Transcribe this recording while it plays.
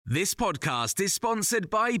This podcast is sponsored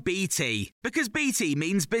by BT, because BT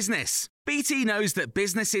means business. BT knows that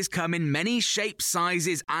businesses come in many shapes,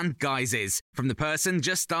 sizes and guises, from the person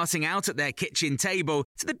just starting out at their kitchen table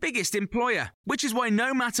to the biggest employer, which is why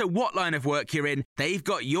no matter what line of work you're in, they've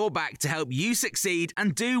got your back to help you succeed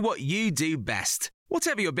and do what you do best.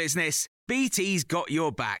 Whatever your business, BT's got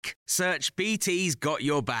your back. Search BT's got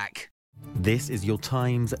your back. This is your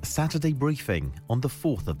Times Saturday briefing on the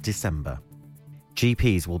 4th of December.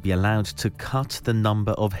 GPs will be allowed to cut the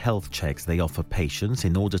number of health checks they offer patients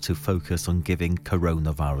in order to focus on giving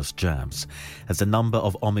coronavirus jabs. As the number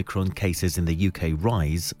of Omicron cases in the UK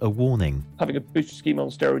rise, a warning. Having a booster scheme on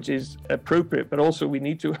steroids is appropriate, but also we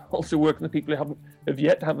need to also work on the people who have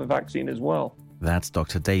yet to have a vaccine as well. That's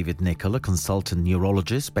Dr. David Nichol, a consultant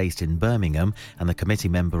neurologist based in Birmingham and a committee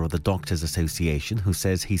member of the Doctors Association, who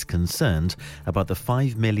says he's concerned about the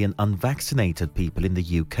 5 million unvaccinated people in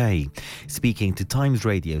the UK. Speaking to Times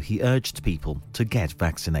Radio, he urged people to get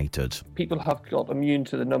vaccinated. People have got immune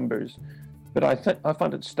to the numbers, but I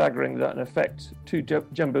find it staggering that in effect 2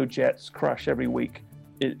 jumbo jets crash every week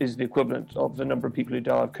is the equivalent of the number of people who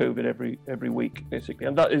die of COVID every week, basically.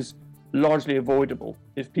 And that is largely avoidable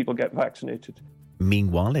if people get vaccinated.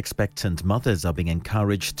 Meanwhile, expectant mothers are being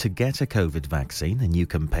encouraged to get a COVID vaccine. A new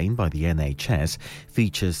campaign by the NHS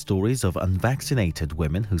features stories of unvaccinated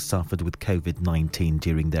women who suffered with COVID-19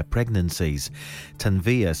 during their pregnancies.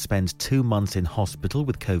 Tanvia spent 2 months in hospital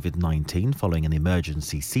with COVID-19 following an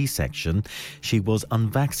emergency C-section. She was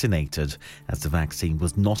unvaccinated as the vaccine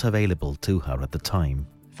was not available to her at the time.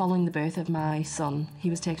 Following the birth of my son,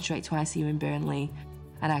 he was taken straight to ICU in Burnley.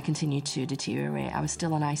 And I continued to deteriorate. I was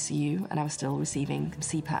still on ICU and I was still receiving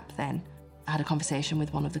CPAP then. I had a conversation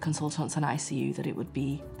with one of the consultants on ICU that it would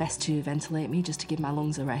be best to ventilate me just to give my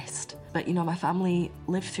lungs a rest. But you know, my family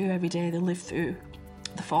lived through every day. They lived through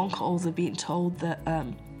the phone calls of being told that,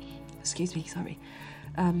 that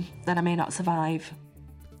I may not survive.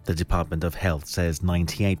 The Department of Health says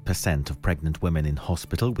 98% of pregnant women in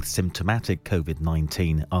hospital with symptomatic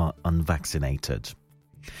COVID-19 are unvaccinated.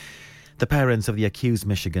 The parents of the accused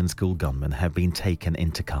Michigan school gunmen have been taken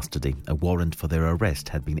into custody. A warrant for their arrest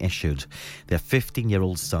had been issued. Their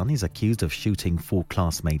 15-year-old son is accused of shooting 4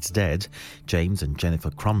 classmates dead. James and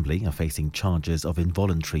Jennifer Crumbley are facing charges of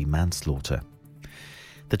involuntary manslaughter.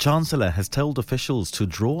 The Chancellor has told officials to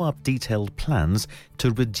draw up detailed plans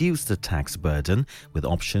to reduce the tax burden, with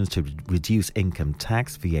options to reduce income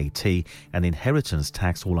tax, VAT and inheritance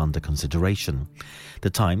tax all under consideration. The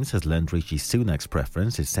Times has learned Rishi Sunak's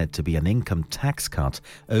preference is said to be an income tax cut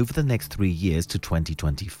over the next 3 years to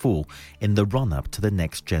 2024 in the run-up to the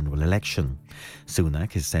next general election.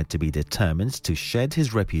 Sunak is said to be determined to shed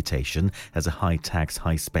his reputation as a high-tax,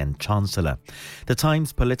 high-spend Chancellor. The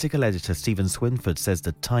Times political editor Stephen Swinford says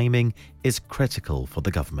the timing is critical for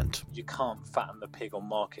the government. You can't fatten the pig on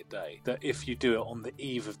market day. That if you do it on the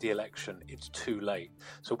eve of the election, it's too late.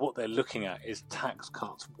 So what they're looking at is tax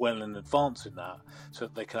cuts well in advance in that, so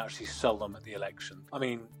that they can actually sell them at the election. I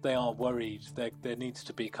mean, they are worried. There needs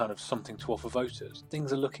to be kind of something to offer voters.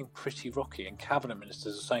 Things are looking pretty rocky, and cabinet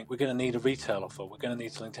ministers are saying we're going to need a retail offer. We're going to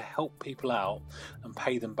need something to help people out and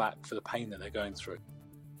pay them back for the pain that they're going through.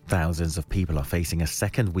 Thousands of people are facing a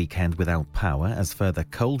second weekend without power as further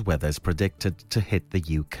cold weather is predicted to hit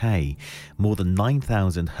the UK. More than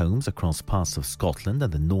 9,000 homes across parts of Scotland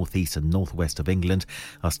and the northeast and northwest of England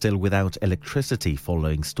are still without electricity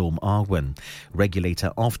following Storm Arwen.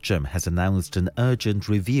 Regulator Ofgem has announced an urgent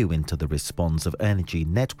review into the response of energy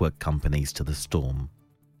network companies to the storm.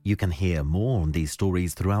 You can hear more on these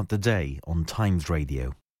stories throughout the day on Times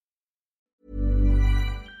Radio.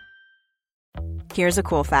 Here's a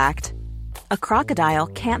cool fact. A crocodile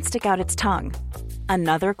can't stick out its tongue.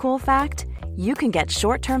 Another cool fact, you can get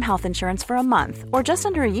short-term health insurance for a month or just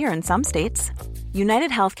under a year in some states.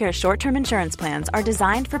 United Healthcare short-term insurance plans are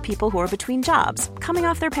designed for people who are between jobs, coming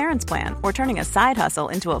off their parents' plan, or turning a side hustle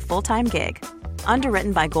into a full-time gig.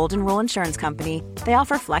 Underwritten by Golden Rule Insurance Company, they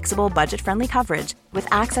offer flexible, budget-friendly coverage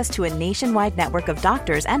with access to a nationwide network of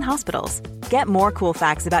doctors and hospitals. Get more cool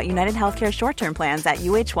facts about United Healthcare short-term plans at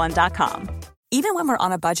uh1.com. Even when we're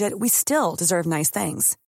on a budget, we still deserve nice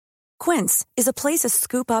things. Quince is a place to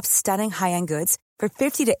scoop up stunning high-end goods for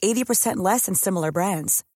 50 to 80% less than similar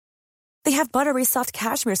brands. They have buttery soft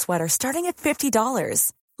cashmere sweaters starting at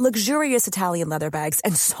 $50, luxurious Italian leather bags,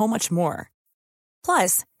 and so much more.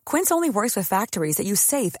 Plus, Quince only works with factories that use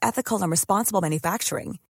safe, ethical, and responsible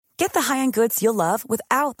manufacturing. Get the high-end goods you'll love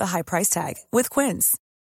without the high price tag with Quince.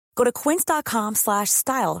 Go to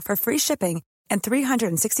quince.com/style for free shipping and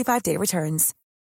 365-day returns.